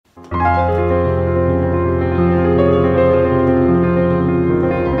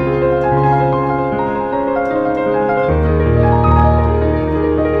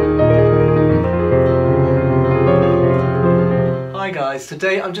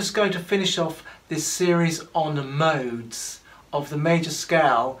Today I'm just going to finish off this series on modes of the major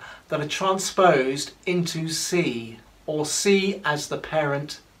scale that are transposed into C, or C as the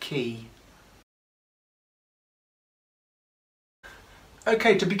parent key.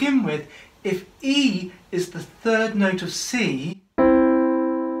 Okay, to begin with, if E is the third note of C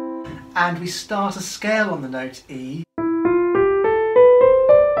and we start a scale on the note E,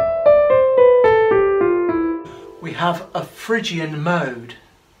 we have a Phrygian mode.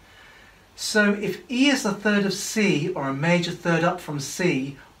 So if E is the third of C, or a major third up from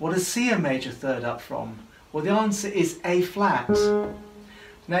C, what is C a major third up from? Well, the answer is A flat.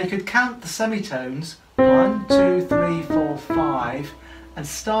 Now you could count the semitones, 1, 2, 3, 4, 5, and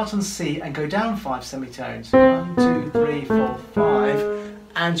start on C and go down 5 semitones, 1, 2, 3, 4, 5,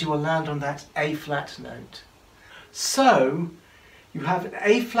 and you will land on that A flat note. So you have an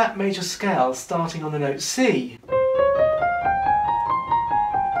A flat major scale starting on the note C.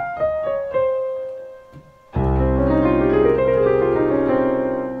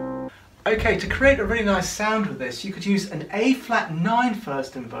 Okay, to create a really nice sound with this, you could use an A flat 9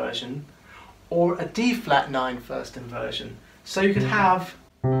 first inversion or a D flat 9 first inversion. So you could have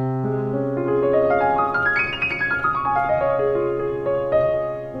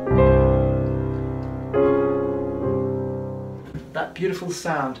that beautiful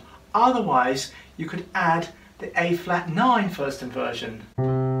sound. Otherwise, you could add the A flat 9 first inversion.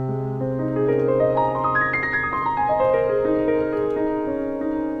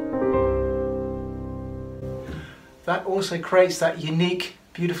 That also creates that unique,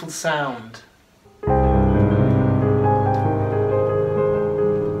 beautiful sound.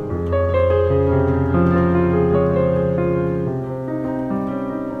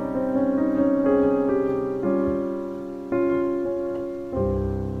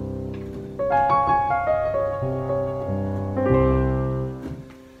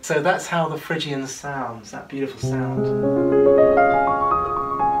 So that's how the Phrygian sounds, that beautiful sound.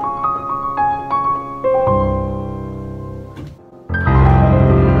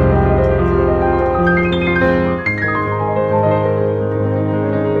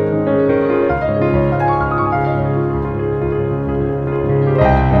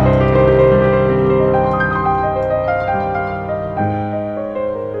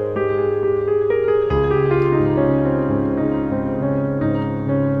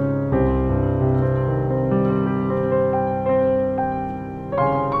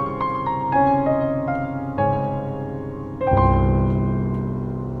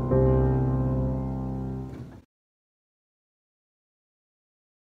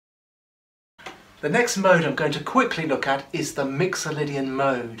 The next mode I'm going to quickly look at is the Mixolydian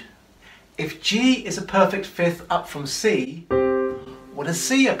mode. If G is a perfect fifth up from C, what is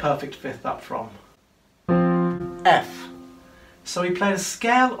C a perfect fifth up from? F. So we play a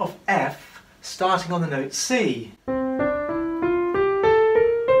scale of F starting on the note C.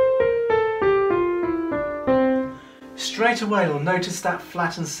 Straight away you'll notice that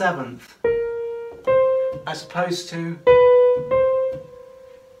flattened seventh as opposed to.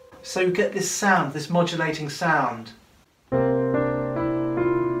 So you get this sound, this modulating sound.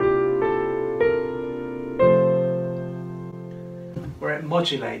 Where it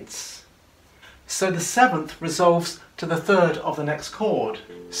modulates. So the seventh resolves to the third of the next chord.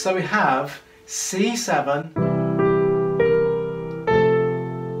 So we have C7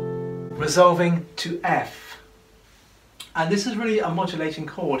 resolving to F. And this is really a modulating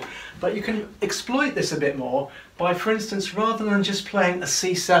chord, but you can exploit this a bit more by, for instance, rather than just playing a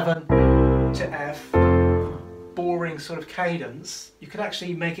C7 to F, boring sort of cadence, you could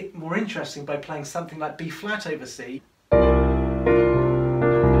actually make it more interesting by playing something like B flat over C.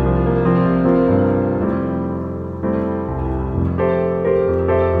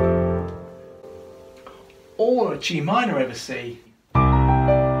 Or G minor over C.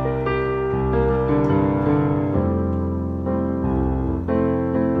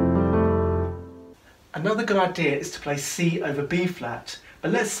 Another good idea is to play C over B flat, but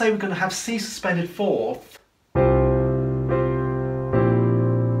let's say we're going to have C suspended fourth.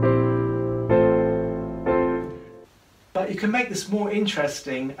 But you can make this more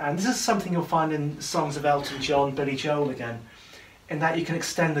interesting, and this is something you'll find in songs of Elton John, Billy Joel again, in that you can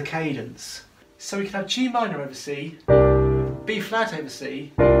extend the cadence. So we can have G minor over C, B flat over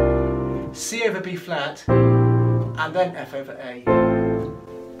C, C over B flat, and then F over A.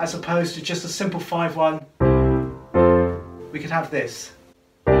 As opposed to just a simple 5-1, we could have this.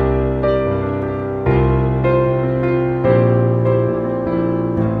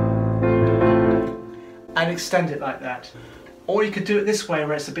 And extend it like that. Or you could do it this way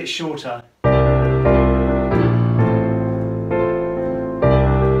where it's a bit shorter.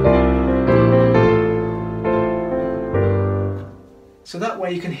 So that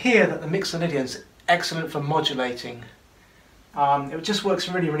way you can hear that the Mixolydian's excellent for modulating. It just works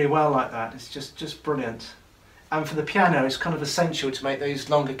really, really well like that. It's just brilliant. And for the piano, it's kind of essential to make those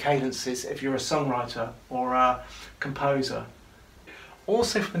longer cadences if you're a songwriter or a composer.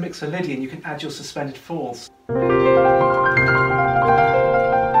 Also for the Mixolydian, you can add your suspended fourths.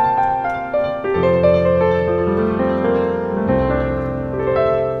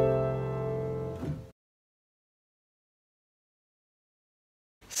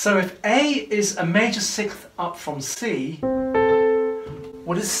 So if A is a major sixth up from C,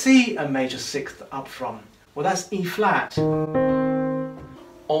 what is C a major sixth up from? Well, that's E flat.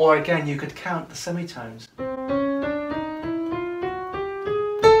 Or again, you could count the semitones.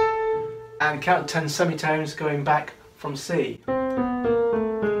 And count 10 semitones going back from C.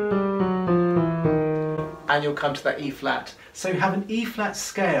 And you'll come to that E flat. So you have an E flat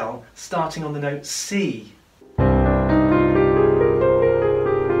scale starting on the note C.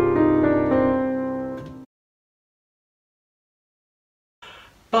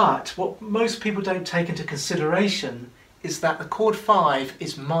 But what most people don't take into consideration is that the chord 5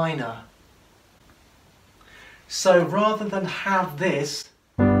 is minor. So rather than have this,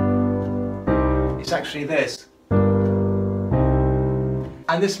 it's actually this.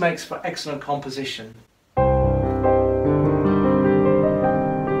 And this makes for excellent composition.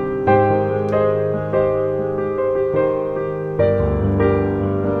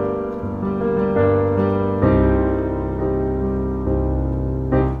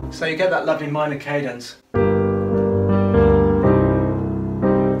 So you get that lovely minor cadence. To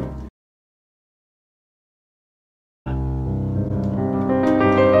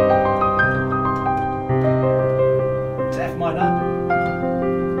F minor.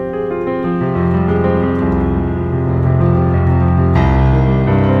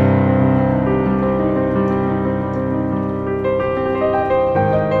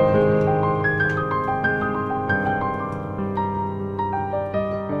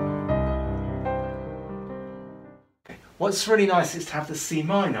 What's really nice is to have the C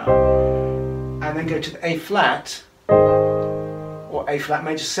minor and then go to the A flat or A flat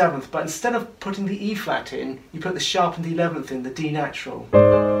major 7th, but instead of putting the E flat in, you put the sharpened 11th in, the D natural,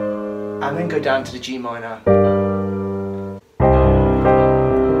 and then go down to the G minor.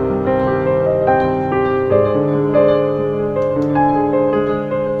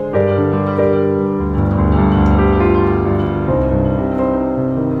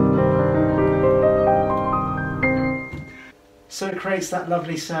 So it creates that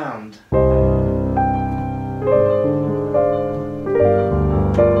lovely sound.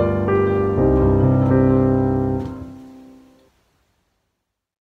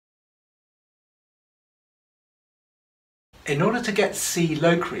 In order to get C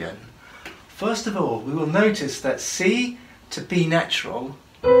Locrian, first of all we will notice that C to B natural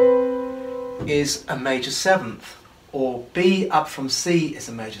is a major 7th, or B up from C is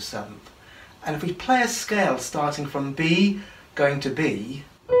a major 7th. And if we play a scale starting from B going to B,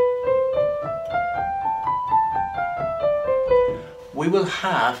 we will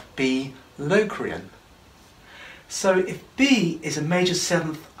have B Locrian. So if B is a major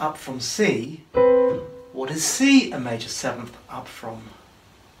 7th up from C, what is C a major 7th up from?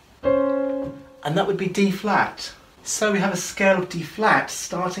 And that would be D flat. So we have a scale of D flat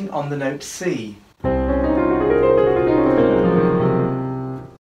starting on the note C.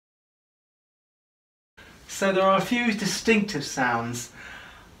 So there are a few distinctive sounds.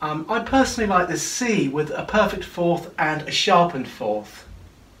 I personally like the C with a perfect fourth and a sharpened fourth.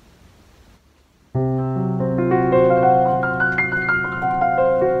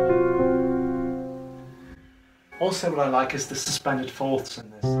 Also what I like is the suspended fourths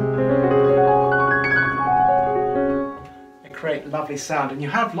in this. They create lovely sound, and you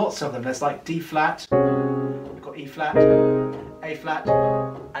have lots of them. There's like D flat, we've got E flat, A flat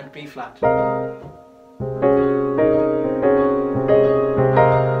and B flat.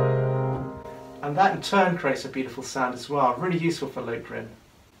 And that in turn creates a beautiful sound as well, really useful for Locrian.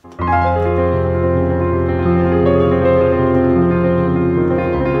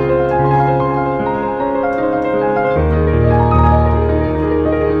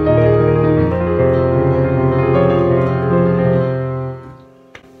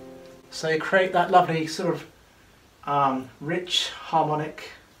 So you create that lovely sort of rich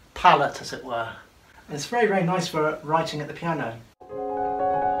harmonic palette, as it were. And it's very, very nice for writing at the piano.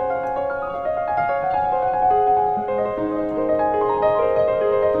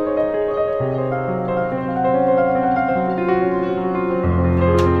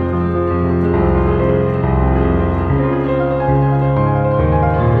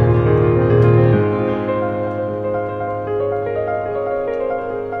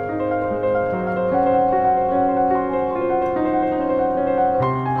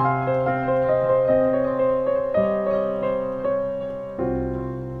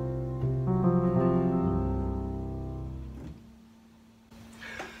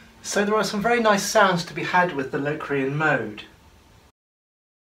 So there are some very nice sounds to be had with the Locrian mode.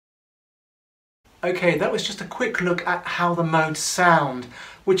 Okay, that was just a quick look at how the modes sound,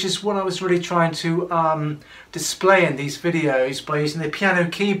 which is what I was really trying to display in these videos by using the piano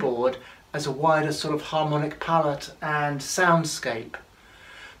keyboard as a wider sort of harmonic palette and soundscape.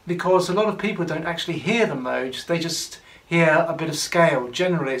 Because a lot of people don't actually hear the modes, they just hear a bit of scale.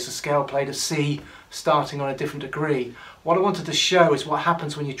 Generally it's a scale played of C starting on a different degree. What I wanted to show is what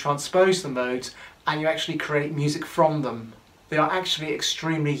happens when you transpose the modes and you actually create music from them. They are actually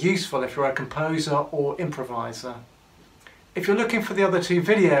extremely useful if you're a composer or improviser. If you're looking for the other two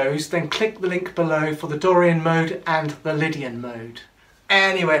videos, then click the link below for the Dorian mode and the Lydian mode.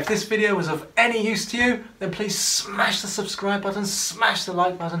 Anyway, if this video was of any use to you, then please smash the subscribe button, smash the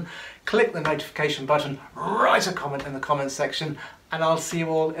like button, click the notification button, write a comment in the comments section, and I'll see you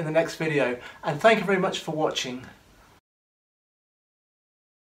all in the next video. And thank you very much for watching.